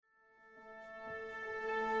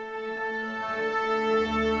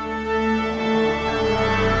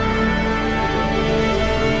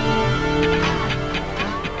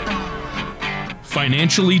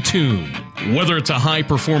financially tuned. Whether it's a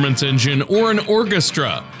high-performance engine or an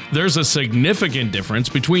orchestra, there's a significant difference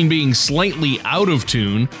between being slightly out of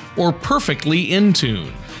tune or perfectly in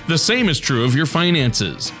tune. The same is true of your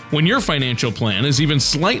finances. When your financial plan is even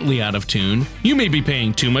slightly out of tune, you may be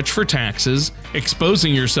paying too much for taxes,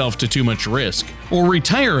 exposing yourself to too much risk, or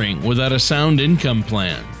retiring without a sound income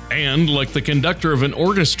plan. And like the conductor of an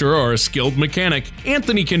orchestra or a skilled mechanic,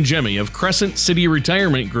 Anthony Congemi of Crescent City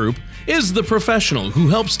Retirement Group is the professional who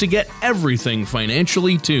helps to get everything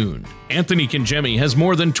financially tuned. Anthony Congemi has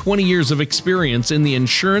more than 20 years of experience in the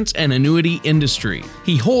insurance and annuity industry.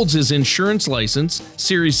 He holds his insurance license,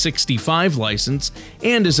 Series 65 license,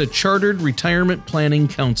 and is a chartered retirement planning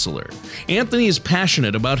counselor. Anthony is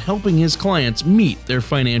passionate about helping his clients meet their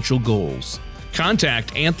financial goals.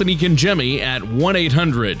 Contact Anthony Congemi at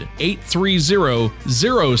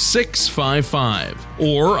 1-800-830-0655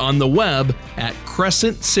 or on the web at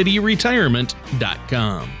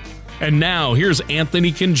crescentcityretirement.com. And now here's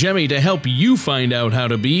Anthony Congemi to help you find out how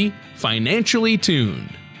to be financially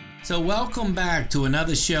tuned. So welcome back to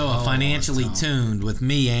another show of Financially Tuned with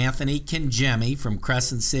me, Anthony Congemi from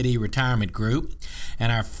Crescent City Retirement Group,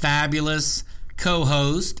 and our fabulous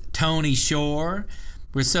co-host, Tony Shore.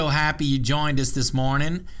 We're so happy you joined us this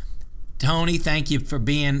morning. Tony, thank you for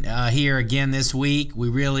being here again this week. We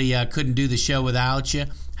really couldn't do the show without you.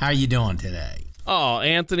 How are you doing today? Oh,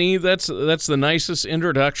 Anthony, that's the nicest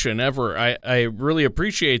introduction ever. I really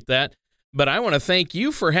appreciate that. But I want to thank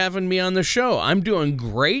you for having me on the show. I'm doing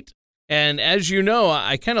great. And as you know,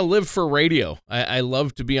 I kind of live for radio. I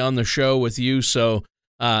love to be on the show with you. So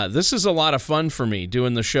this is a lot of fun for me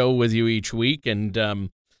doing the show with you each week. And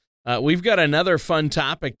we've got another fun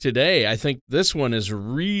topic today. I think this one is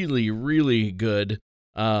really, really good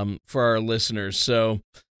for our listeners. So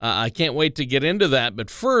I can't wait to get into that. But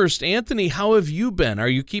first, Anthony, how have you been? Are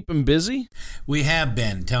you keeping busy? We have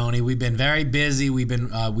been, Tony. We've been very busy. We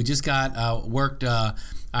just got worked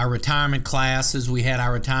our retirement classes. We had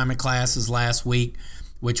our retirement classes last week,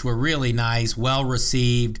 which were really nice, well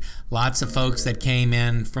received. Lots of folks that came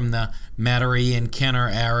in from the Metairie and Kenner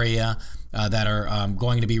area that are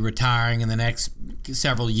going to be retiring in the next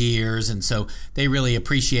several years, and so they really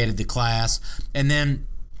appreciated the class. And then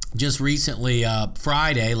just recently,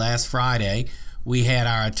 last Friday, we had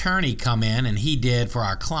our attorney come in, and he did for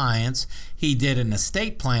our clients, he did an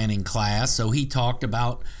estate planning class, so he talked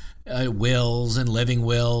about wills and living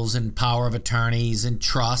wills and power of attorneys and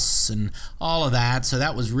trusts and all of that. So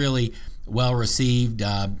that was really well received,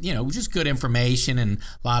 just good information and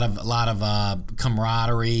a lot of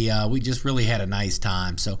camaraderie. We just really had a nice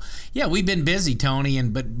time. So yeah, we've been busy, Tony,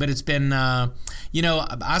 but it's been I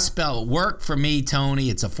spell work for me, Tony.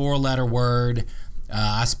 It's a 4-letter word.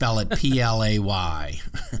 I spell it PLAY.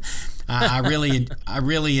 I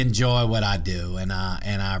really enjoy what I do, and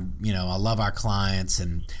I love our clients,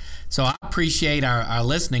 and so I appreciate our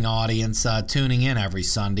listening audience tuning in every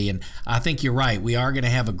Sunday. And I think you're right. We are going to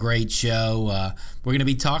have a great show. We're going to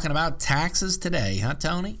be talking about taxes today, huh,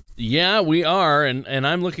 Tony? Yeah, we are, and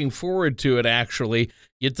I'm looking forward to it, actually.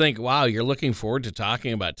 You'd think, wow, you're looking forward to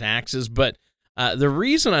talking about taxes, but the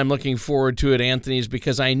reason I'm looking forward to it, Anthony, is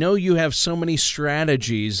because I know you have so many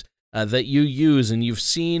strategies that you use, and you've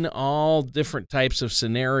seen all different types of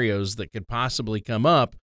scenarios that could possibly come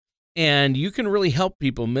up, and you can really help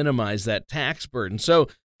people minimize that tax burden. So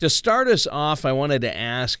to start us off, I wanted to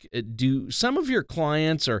ask, do some of your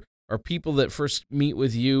clients or people that first meet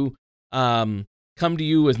with you come to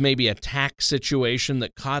you with maybe a tax situation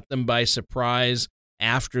that caught them by surprise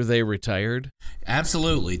after they retired?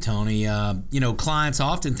 Absolutely, Tony. Clients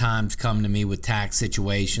oftentimes come to me with tax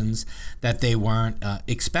situations that they weren't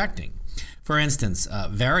expecting. For instance,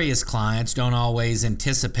 various clients don't always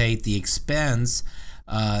anticipate the expense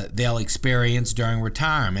they'll experience during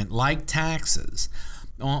retirement, like taxes.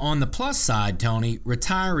 On the plus side, Tony,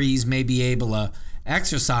 retirees may be able to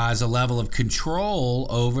exercise a level of control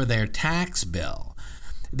over their tax bill.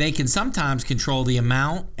 They can sometimes control the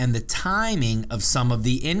amount and the timing of some of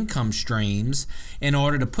the income streams in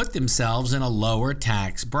order to put themselves in a lower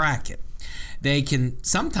tax bracket. They can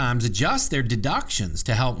sometimes adjust their deductions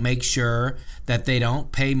to help make sure that they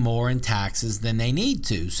don't pay more in taxes than they need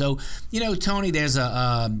to. So, Tony, there's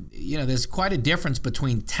there's quite a difference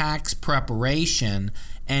between tax preparation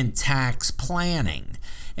and tax planning.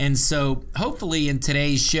 And so hopefully in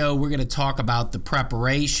today's show, we're going to talk about the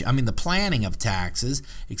planning of taxes,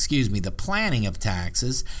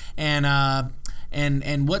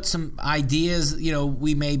 and what some ideas,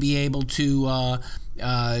 we may be able to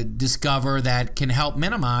discover that can help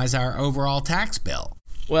minimize our overall tax bill.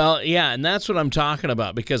 Well, yeah, and that's what I'm talking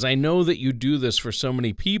about, because I know that you do this for so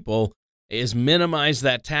many people, is minimize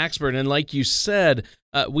that tax burden. And like you said,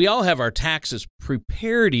 we all have our taxes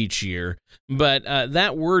prepared each year, but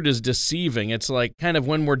that word is deceiving. It's like kind of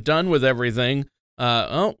when we're done with everything,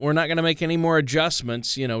 we're not going to make any more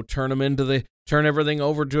adjustments, turn everything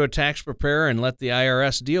over to a tax preparer and let the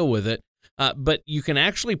IRS deal with it. But you can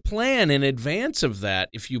actually plan in advance of that.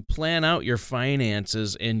 If you plan out your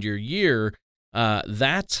finances and your year,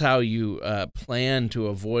 that's how you plan to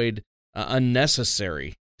avoid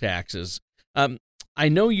unnecessary taxes. I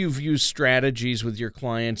know you've used strategies with your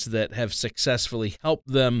clients that have successfully helped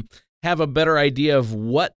them have a better idea of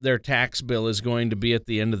what their tax bill is going to be at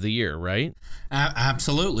the end of the year, right?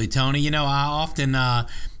 Absolutely, Tony. I often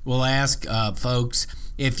will ask folks,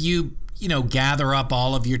 if you gather up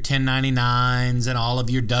all of your 1099s and all of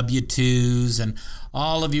your W-2s and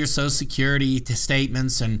all of your Social Security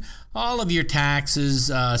statements and all of your taxes,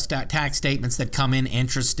 tax statements that come in,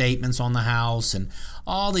 interest statements on the house, and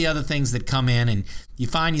all the other things that come in, and you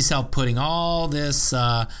find yourself putting all these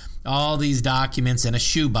documents in a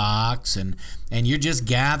shoebox, and you're just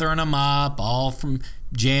gathering them up all from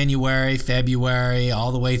January, February,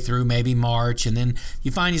 all the way through maybe March, and then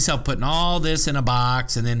you find yourself putting all this in a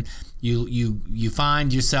box, and then you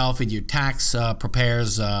find yourself in your tax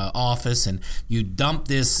preparer's office, and you dump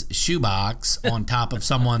this shoebox on top of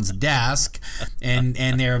someone's desk, and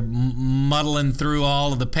they're muddling through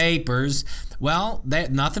all of the papers. Well,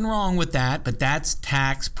 nothing wrong with that, but that's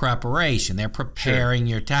tax preparation. They're preparing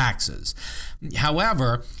your taxes.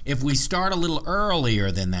 However, if we start a little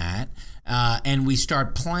earlier than that, and we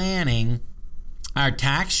start planning our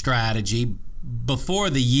tax strategy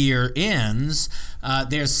before the year ends, a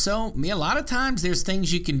lot of times there's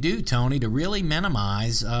things you can do, Tony, to really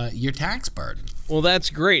minimize your tax burden. Well,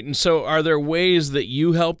 that's great. And so are there ways that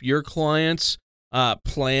you help your clients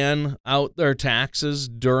plan out their taxes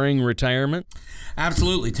during retirement?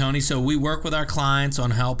 Absolutely, Tony. So we work with our clients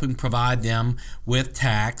on helping provide them with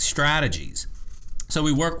tax strategies. So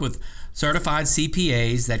we work with certified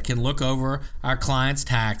CPAs that can look over our clients'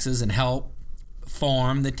 taxes and help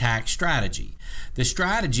form the tax strategy. The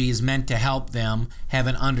strategy is meant to help them have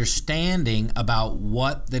an understanding about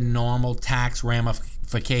what the normal tax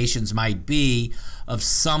ramifications might be of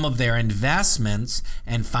some of their investments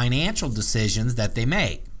and financial decisions that they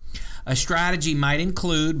make. A strategy might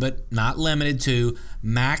include, but not limited to,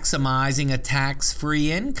 maximizing a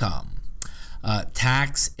tax-free income,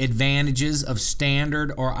 tax advantages of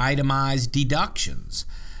standard or itemized deductions,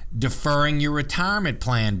 deferring your retirement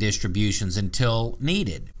plan distributions until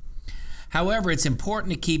needed. However, it's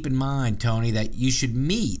important to keep in mind, Tony, that you should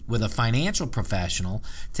meet with a financial professional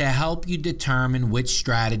to help you determine which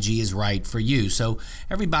strategy is right for you. So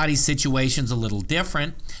everybody's situation's a little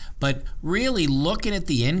different, but really looking at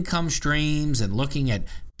the income streams and looking at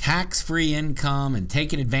tax-free income and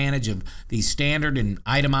taking advantage of these standard and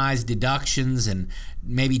itemized deductions and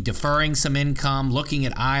maybe deferring some income, looking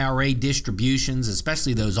at IRA distributions,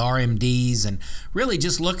 especially those RMDs, and really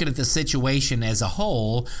just looking at the situation as a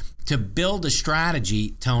whole to build a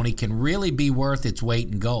strategy, Tony, can really be worth its weight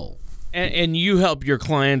in gold. And you help your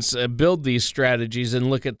clients build these strategies and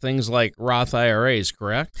look at things like Roth IRAs,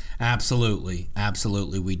 correct? Absolutely.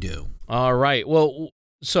 Absolutely, we do. All right. Well,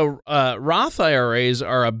 so Roth IRAs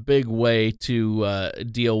are a big way to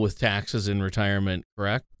deal with taxes in retirement,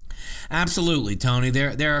 correct? Absolutely, Tony.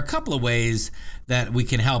 There are a couple of ways that we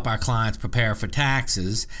can help our clients prepare for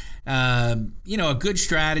taxes. A good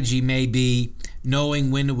strategy may be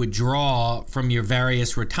knowing when to withdraw from your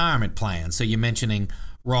various retirement plans. So you're mentioning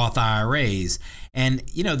Roth IRAs. And,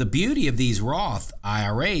 the beauty of these Roth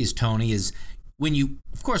IRAs, Tony, is when you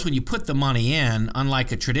put the money in,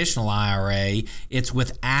 unlike a traditional IRA, it's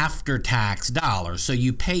with after-tax dollars. So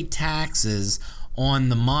you pay taxes on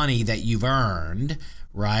the money that you've earned,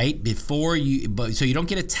 right? So you don't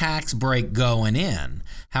get a tax break going in.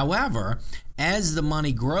 However, as the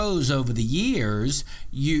money grows over the years,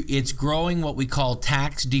 it's growing what we call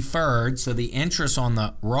tax deferred. So the interest on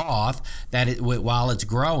the Roth, while it's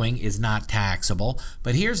growing, is not taxable.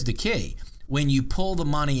 But here's the key. When you pull the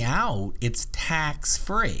money out, it's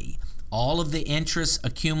tax-free. All of the interest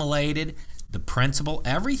accumulated, the principal,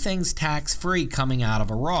 everything's tax-free coming out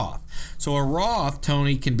of a Roth. So a Roth,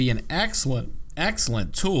 Tony, can be an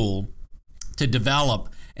excellent tool to develop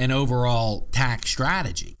an overall tax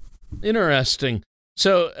strategy. Interesting.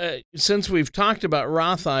 So since we've talked about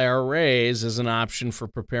Roth IRAs as an option for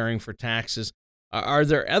preparing for taxes, are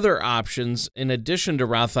there other options in addition to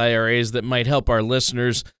Roth IRAs that might help our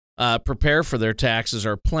listeners prepare for their taxes,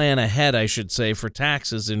 or plan ahead, I should say, for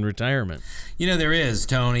taxes in retirement? There is,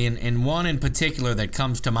 Tony, and one in particular that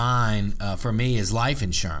comes to mind for me is life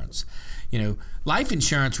insurance. life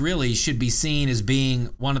insurance really should be seen as being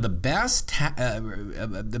one of the best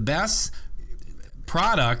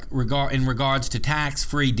product in regards to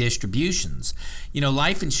tax-free distributions.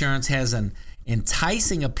 Life insurance has an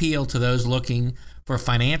enticing appeal to those looking for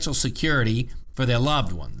financial security for their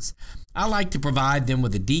loved ones. I like to provide them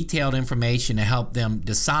with the detailed information to help them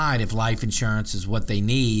decide if life insurance is what they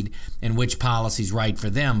need and which policy is right for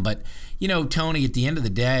them. But, Tony, at the end of the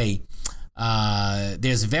day,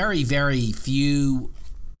 there's very, very few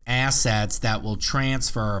assets that will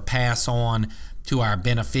transfer or pass on to our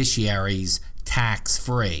beneficiaries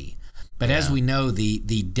tax-free. But as we know,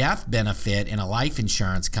 the death benefit in a life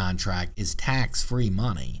insurance contract is tax-free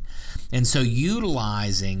money. And so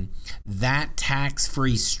utilizing that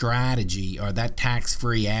tax-free strategy or that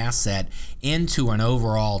tax-free asset into an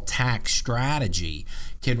overall tax strategy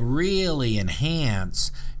can really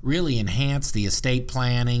enhance the estate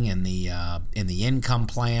planning and the income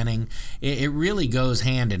planning. It really goes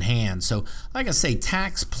hand in hand. So like I say,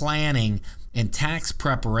 tax planning and tax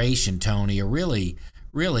preparation, Tony, are really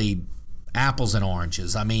apples and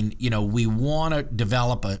oranges. I mean, we want to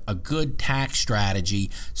develop a good tax strategy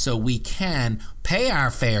so we can pay our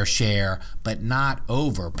fair share, but not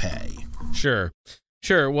overpay. Sure.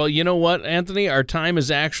 Well, you know what, Anthony? Our time is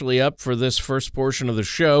actually up for this first portion of the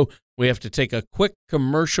show. We have to take a quick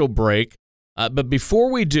commercial break. But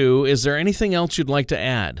before we do, is there anything else you'd like to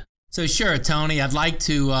add? So sure, Tony, I'd like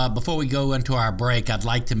to, before we go into our break, I'd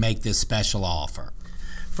like to make this special offer.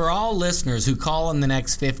 For all listeners who call in the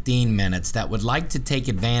next 15 minutes that would like to take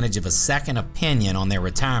advantage of a second opinion on their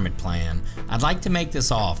retirement plan, I'd like to make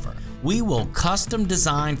this offer. We will custom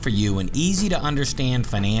design for you an easy-to-understand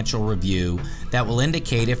financial review that will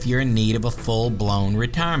indicate if you're in need of a full-blown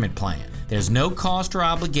retirement plan. There's no cost or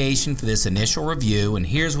obligation for this initial review, and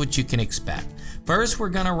here's what you can expect. First, we're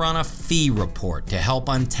going to run a fee report to help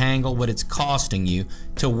untangle what it's costing you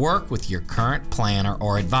to work with your current planner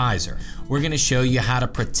or advisor. We're going to show you how to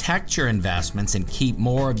protect your investments and keep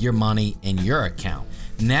more of your money in your account.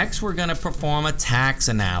 Next, we're going to perform a tax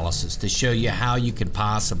analysis to show you how you can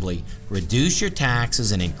possibly reduce your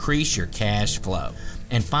taxes and increase your cash flow.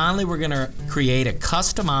 And finally, we're going to create a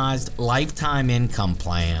customized lifetime income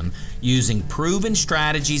plan using proven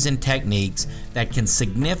strategies and techniques that can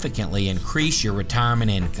significantly increase your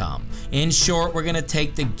retirement income. In short, we're going to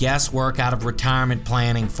take the guesswork out of retirement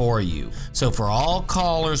planning for you. So for all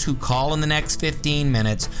callers who call in the next 15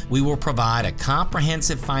 minutes, we will provide a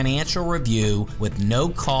comprehensive financial review with no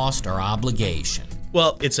cost or obligation.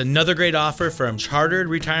 Well, it's another great offer from Chartered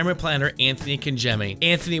Retirement Planner Anthony Congemi.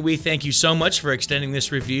 Anthony, we thank you so much for extending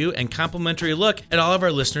this review and complimentary look at all of our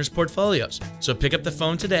listeners' portfolios. So pick up the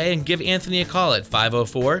phone today and give Anthony a call at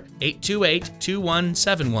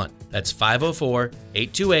 504-828-2171. That's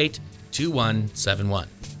 504-828-2171.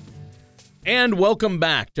 And welcome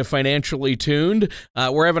back to Financially Tuned.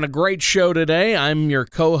 We're having a great show today. I'm your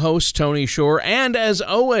co-host, Tony Shore, and as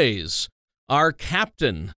always, our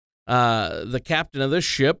captain, the captain of this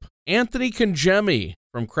ship, Anthony Congemi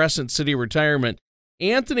from Crescent City Retirement.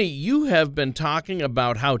 Anthony, you have been talking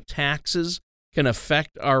about how taxes can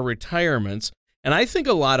affect our retirements, and I think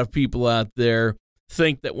a lot of people out there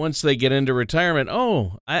think that once they get into retirement,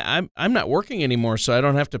 I'm not working anymore, so I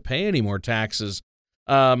don't have to pay any more taxes.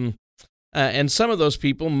 And some of those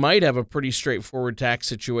people might have a pretty straightforward tax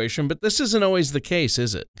situation, but this isn't always the case,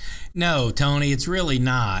 is it? No, Tony, it's really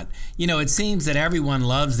not. It seems that everyone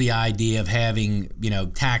loves the idea of having,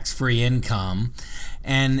 tax-free income.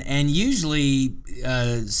 And usually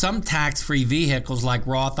some tax-free vehicles like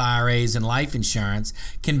Roth IRAs and life insurance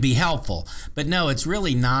can be helpful. But no, it's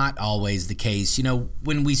really not always the case.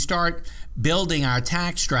 When we start building our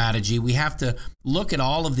tax strategy, we have to look at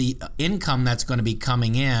all of the income that's going to be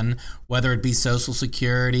coming in, whether it be Social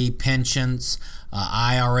Security, pensions,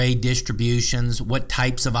 IRA distributions, what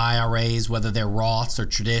types of IRAs, whether they're Roths or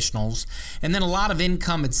traditionals. And then a lot of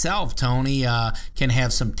income itself, Tony, can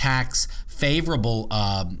have some tax favorable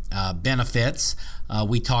benefits.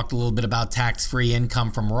 We talked a little bit about tax-free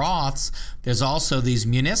income from Roths. There's also these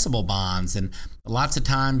municipal bonds, and lots of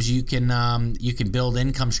times you can build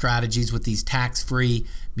income strategies with these tax-free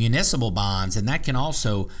municipal bonds, and that can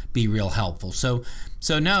also be real helpful. So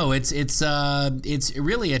no, it's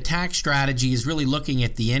really a tax strategy is really looking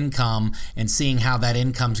at the income and seeing how that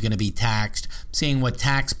income is going to be taxed, seeing what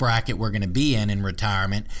tax bracket we're going to be in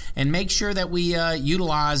retirement, and make sure that we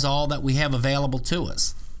utilize all that we have available to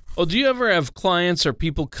us. Well, do you ever have clients or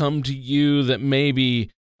people come to you that maybe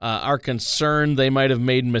are concerned they might have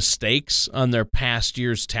made mistakes on their past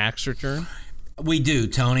year's tax return? We do,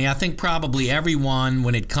 Tony. I think probably everyone,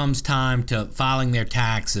 when it comes time to filing their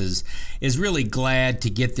taxes, is really glad to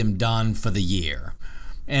get them done for the year.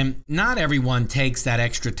 And not everyone takes that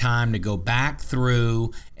extra time to go back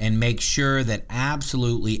through and make sure that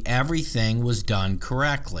absolutely everything was done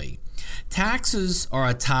correctly. Taxes are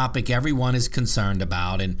a topic everyone is concerned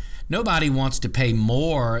about, and nobody wants to pay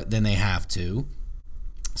more than they have to.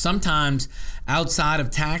 Sometimes outside of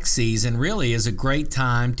tax season really is a great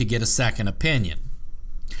time to get a second opinion.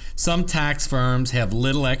 Some tax firms have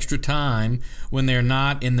little extra time when they're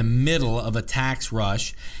not in the middle of a tax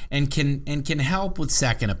rush and can help with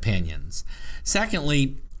second opinions.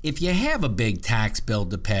 Secondly, if you have a big tax bill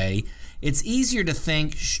to pay, it's easier to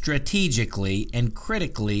think strategically and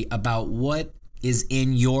critically about what is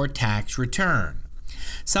in your tax return.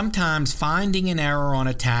 Sometimes finding an error on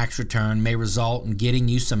a tax return may result in getting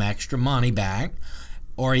you some extra money back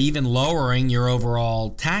or even lowering your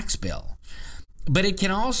overall tax bill. But it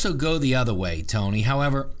can also go the other way, Tony.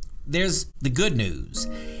 However, there's the good news.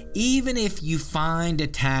 Even if you find a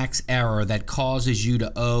tax error that causes you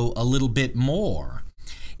to owe a little bit more,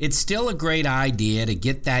 it's still a great idea to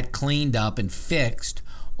get that cleaned up and fixed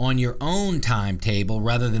on your own timetable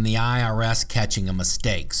rather than the IRS catching a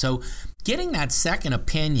mistake. So getting that second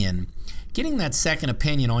opinion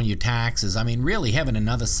on your taxes, really having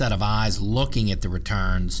another set of eyes looking at the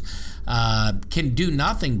returns can do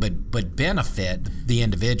nothing but benefit the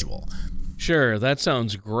individual. Sure, that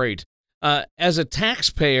sounds great. As a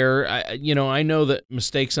taxpayer, I know that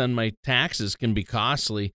mistakes on my taxes can be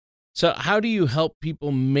costly. So how do you help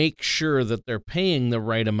people make sure that they're paying the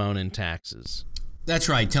right amount in taxes? That's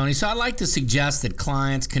right, Tony. So I'd like to suggest that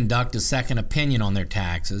clients conduct a second opinion on their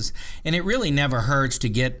taxes, and it really never hurts to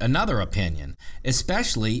get another opinion,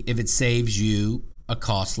 especially if it saves you a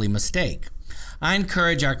costly mistake. I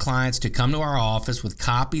encourage our clients to come to our office with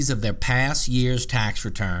copies of their past year's tax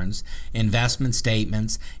returns, investment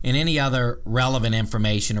statements, and any other relevant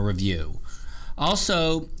information to review.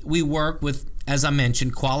 Also, we work with, as I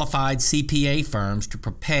mentioned, qualified CPA firms to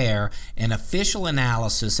prepare an official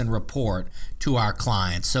analysis and report to our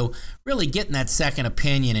clients. So really getting that second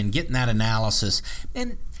opinion and getting that analysis.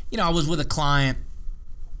 And, I was with a client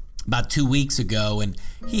about 2 weeks ago, and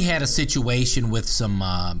he had a situation with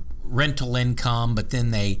some rental income, but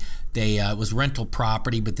then it was rental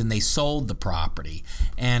property, but then they sold the property.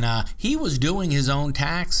 And he was doing his own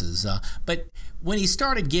taxes, but when he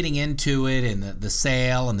started getting into it and the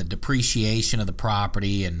sale and the depreciation of the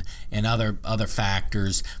property and other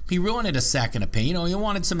factors, he wanted a second opinion. He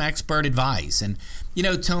wanted some expert advice. And,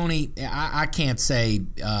 Tony, I can't say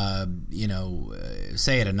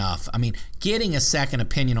it enough. Getting a second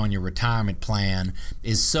opinion on your retirement plan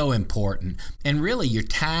is so important. And really, your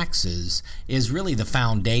taxes is really the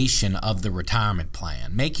foundation of the retirement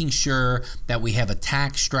plan. Making sure that we have a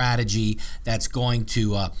tax strategy that's going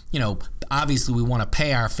to, obviously we want to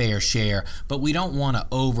pay our fair share, but we don't want to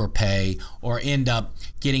overpay or end up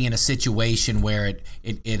getting in a situation where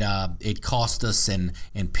it costs us in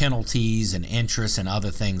penalties and interest and other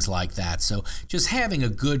things like that. So just having a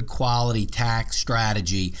good quality tax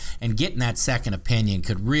strategy and getting that second opinion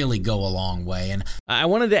could really go a long way. And I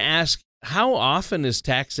wanted to ask, how often is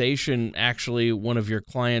taxation actually one of your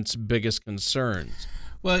clients' biggest concerns?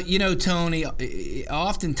 Well, Tony,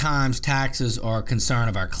 oftentimes taxes are a concern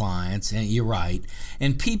of our clients, and you're right,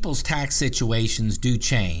 and people's tax situations do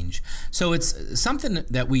change. So it's something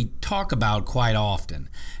that we talk about quite often.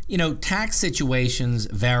 Tax situations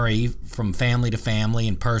vary from family to family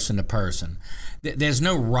and person to person. There's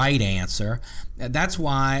no right answer. That's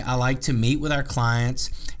why I like to meet with our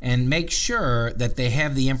clients and make sure that they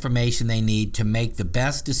have the information they need to make the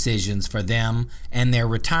best decisions for them and their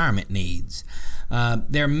retirement needs.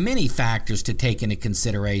 There are many factors to take into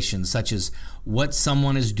consideration, such as what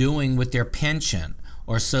someone is doing with their pension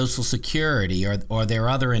or Social Security or their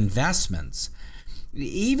other investments.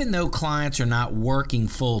 Even though clients are not working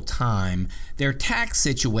full-time, their tax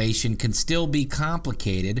situation can still be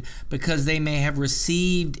complicated because they may have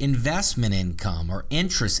received investment income or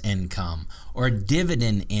interest income or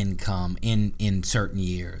dividend income in certain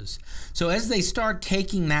years. So as they start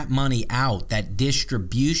taking that money out, that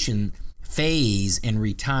distribution phase in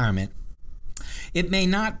retirement, it may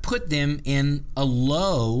not put them in a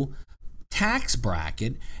low tax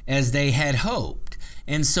bracket as they had hoped.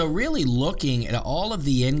 And so really looking at all of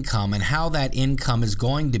the income and how that income is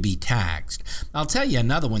going to be taxed. I'll tell you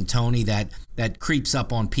another one, Tony, that creeps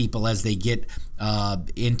up on people as they get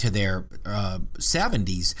into their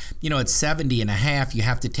 70s. At 70 and a half, you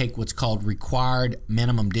have to take what's called required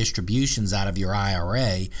minimum distributions out of your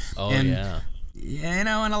IRA. Oh, and, yeah. And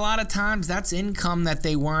a lot of times that's income that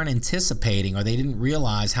they weren't anticipating, or they didn't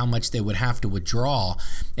realize how much they would have to withdraw.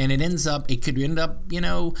 And it could end up,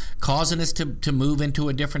 causing us to move into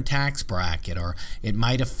a different tax bracket, or it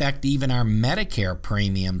might affect even our Medicare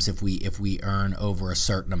premiums if we earn over a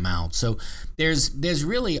certain amount. So there's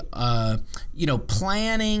really,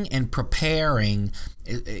 planning and preparing,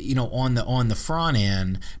 on the front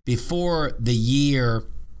end before the year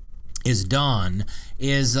is done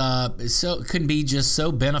can be just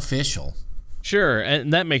so beneficial. Sure,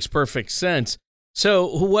 and that makes perfect sense. So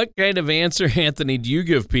what kind of answer, Anthony, do you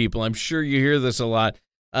give people? I'm sure you hear this a lot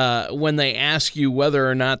when they ask you whether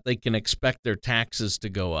or not they can expect their taxes to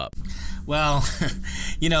go up. Well,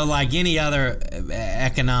 like any other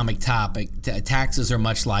economic topic, taxes are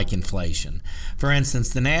much like inflation. For instance,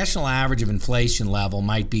 the national average of inflation level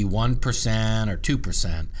might be 1% or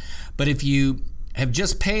 2%, but if you have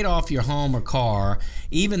just paid off your home or car,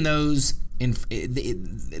 even though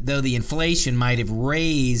the inflation might have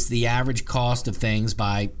raised the average cost of things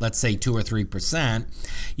by, let's say, 2 or 3%,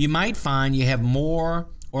 you might find you have more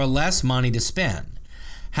or less money to spend.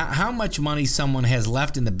 How much money someone has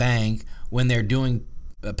left in the bank when they're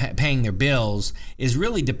paying their bills is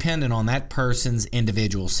really dependent on that person's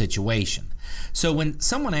individual situation. So when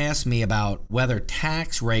someone asks me about whether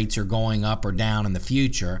tax rates are going up or down in the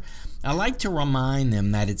future, I like to remind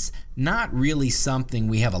them that it's not really something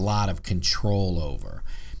we have a lot of control over.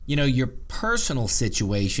 Your personal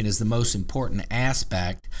situation is the most important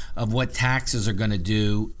aspect of what taxes are going to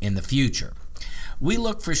do in the future. We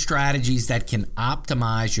look for strategies that can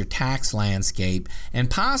optimize your tax landscape and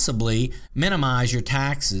possibly minimize your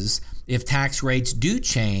taxes if tax rates do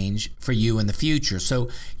change for you in the future. So,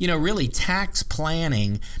 really tax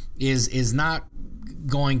planning is not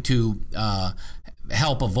going to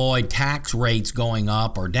help avoid tax rates going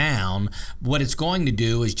up or down. What it's going to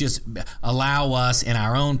do is just allow us in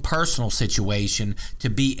our own personal situation to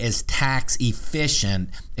be as tax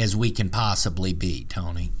efficient as we can possibly be,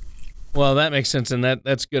 Tony. Well, that makes sense, and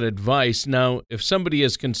that's good advice. Now, if somebody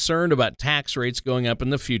is concerned about tax rates going up in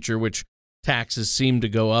the future, which taxes seem to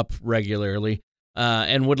go up regularly,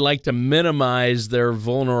 and would like to minimize their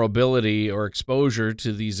vulnerability or exposure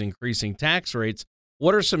to these increasing tax rates,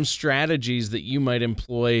 what are some strategies that you might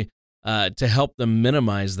employ to help them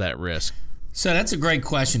minimize that risk? So that's a great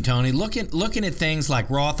question, Tony. Looking at things like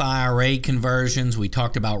Roth IRA conversions, we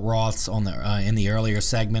talked about Roths in the earlier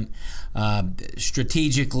segment.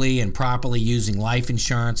 Strategically and properly using life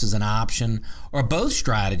insurance as an option, or both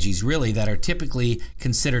strategies really that are typically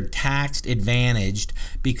considered tax advantaged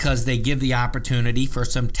because they give the opportunity for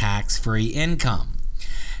some tax-free income.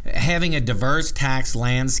 Having a diverse tax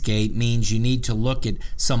landscape means you need to look at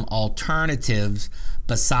some alternatives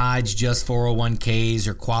besides just 401ks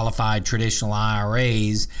or qualified traditional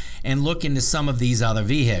IRAs and look into some of these other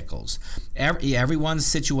vehicles. Everyone's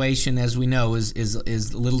situation, as we know, is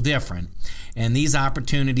a little different, and these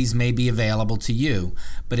opportunities may be available to you,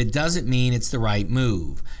 but it doesn't mean it's the right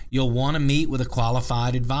move. You'll want to meet with a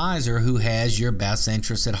qualified advisor who has your best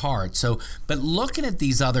interests at heart. But looking at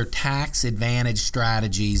these other tax advantage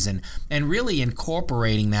strategies and really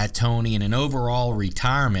incorporating that, Tony, in an overall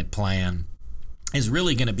retirement plan is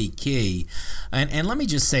really going to be key. And let me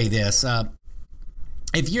just say this.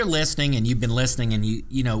 If you're listening and you've been listening and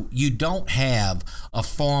you don't have a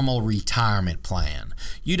formal retirement plan,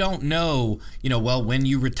 you don't know, when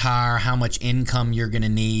you retire, how much income you're going to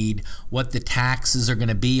need, what the taxes are going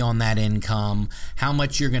to be on that income, how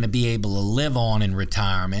much you're going to be able to live on in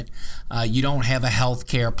retirement. You don't have a health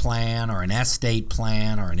care plan or an estate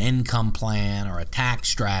plan or an income plan or a tax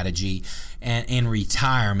strategy in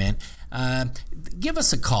retirement. Give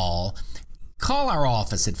us a call. Call our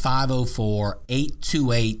office at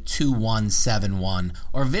 504-828-2171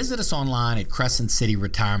 or visit us online at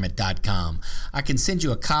crescentcityretirement.com. I can send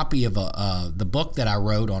you a copy of the book that I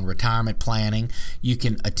wrote on retirement planning. You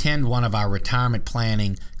can attend one of our retirement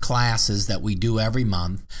planning classes that we do every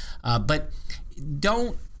month. But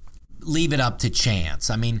don't leave it up to chance.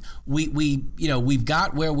 I mean, we've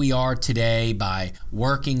got where we are today by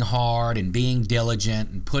working hard and being diligent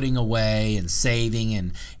and putting away and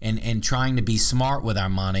saving and trying to be smart with our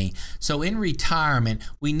money. So in retirement,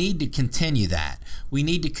 we need to continue that. We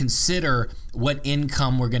need to consider what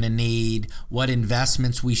income we're going to need, what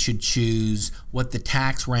investments we should choose, what the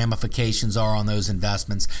tax ramifications are on those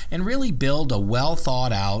investments, and really build a well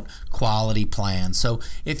thought out quality plan. So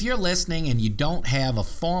if you're listening and you don't have a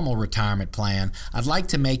formal retirement retirement plan, I'd like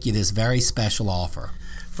to make you this very special offer.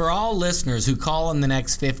 For all listeners who call in the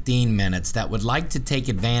next 15 minutes that would like to take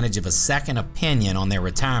advantage of a second opinion on their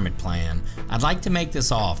retirement plan, I'd like to make this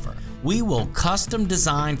offer. We will custom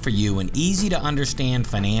design for you an easy-to-understand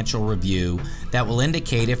financial review that will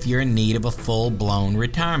indicate if you're in need of a full-blown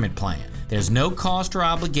retirement plan. There's no cost or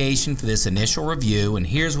obligation for this initial review, and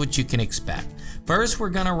here's what you can expect. First, we're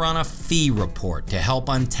going to run a fee report to help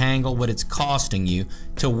untangle what it's costing you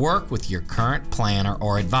to work with your current planner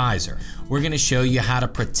or advisor. We're going to show you how to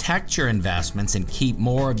protect your investments and keep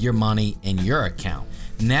more of your money in your account.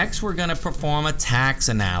 Next, we're going to perform a tax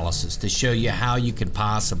analysis to show you how you can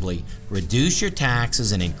possibly reduce your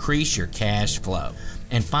taxes and increase your cash flow.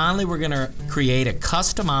 And finally, we're going to create a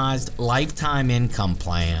customized lifetime income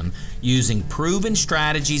plan using proven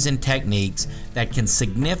strategies and techniques that can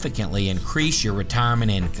significantly increase your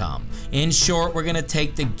retirement income. In short, we're going to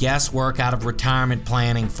take the guesswork out of retirement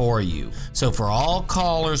planning for you. So for all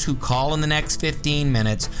callers who call in the next 15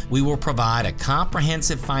 minutes, we will provide a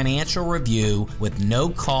comprehensive financial review with no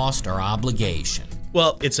cost or obligation.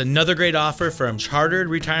 Well, it's another great offer from Chartered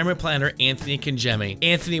Retirement Planner Anthony Congemi.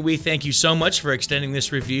 Anthony, we thank you so much for extending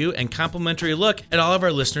this review and complimentary look at all of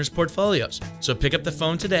our listeners' portfolios. So pick up the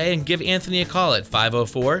phone today and give Anthony a call at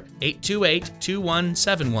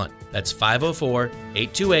 504-828-2171. That's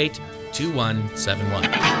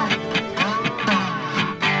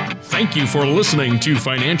 504-828-2171. Thank you for listening to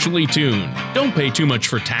Financially Tuned. Don't pay too much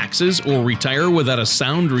for taxes or retire without a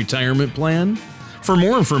sound retirement plan. For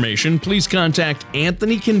more information, please contact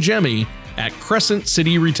Anthony Congemi at Crescent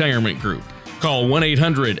City Retirement Group. Call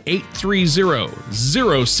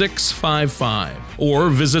 1-800-830-0655 or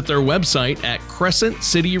visit their website at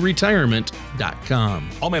crescentcityretirement.com.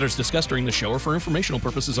 All matters discussed during the show are for informational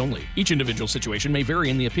purposes only. Each individual situation may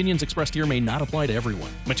vary, and the opinions expressed here may not apply to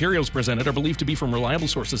everyone. Materials presented are believed to be from reliable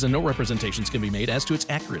sources, and no representations can be made as to its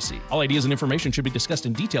accuracy. All ideas and information should be discussed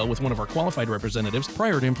in detail with one of our qualified representatives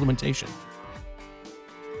prior to implementation.